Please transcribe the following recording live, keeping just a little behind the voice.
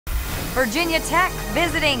Virginia Tech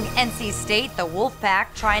visiting NC State. The Wolfpack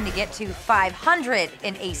trying to get to 500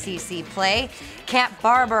 in ACC play. Camp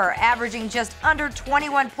Barber averaging just under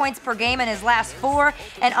 21 points per game in his last 4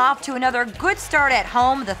 and off to another good start at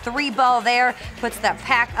home. The 3-ball there puts the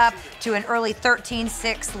Pack up to an early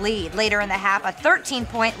 13-6 lead. Later in the half, a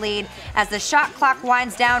 13-point lead. As the shot clock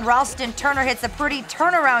winds down, Ralston Turner hits a pretty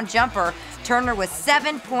turnaround jumper. Turner with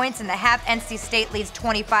 7 points in the half. NC State leads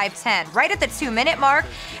 25-10. Right at the 2-minute mark,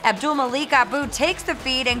 Abdul-Malik Abu takes the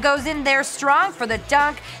feed and goes in there strong for the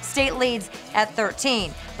dunk. State leads at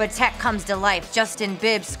 13. But Tech comes to life. Justin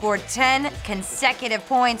Bibbs scored 10 consecutive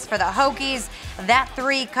points for the Hokies. That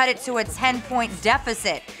 3 cut it to a 10-point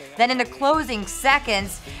deficit. Then in the closing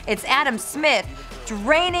seconds, it's Adam Smith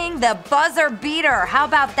draining the buzzer beater. How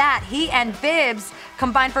about that? He and Bibbs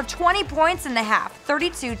combined for 20 points in the half.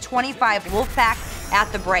 32-25 Wolfpack at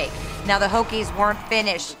the break. Now the Hokies weren't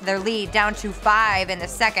finished. Their lead down to 5 in the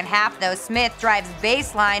second half, though. Smith drives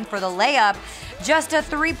baseline for the layup. Just a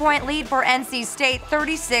 3-point lead for NC State,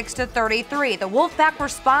 36-33. The Wolfpack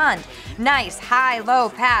respond. Nice high-low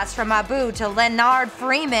pass from Abu to Leonard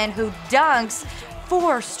Freeman, who dunks.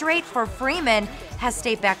 4 straight for Freeman, has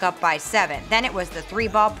State back up by 7. Then it was the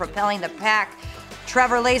 3-ball propelling the Pack.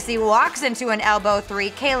 Trevor Lacey walks into an elbow 3.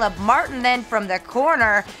 Caleb Martin then from the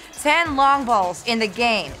corner. 10 long balls in the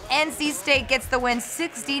game. NC State gets the win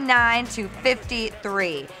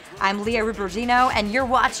 69-53. I'm Leah Rupertino, and you're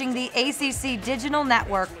watching the ACC Digital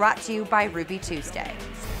Network, brought to you by Ruby Tuesday.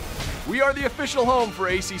 We are the official home for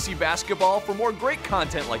ACC basketball. For more great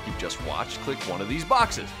content like you've just watched, click one of these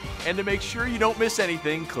boxes. And to make sure you don't miss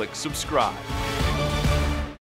anything, click subscribe.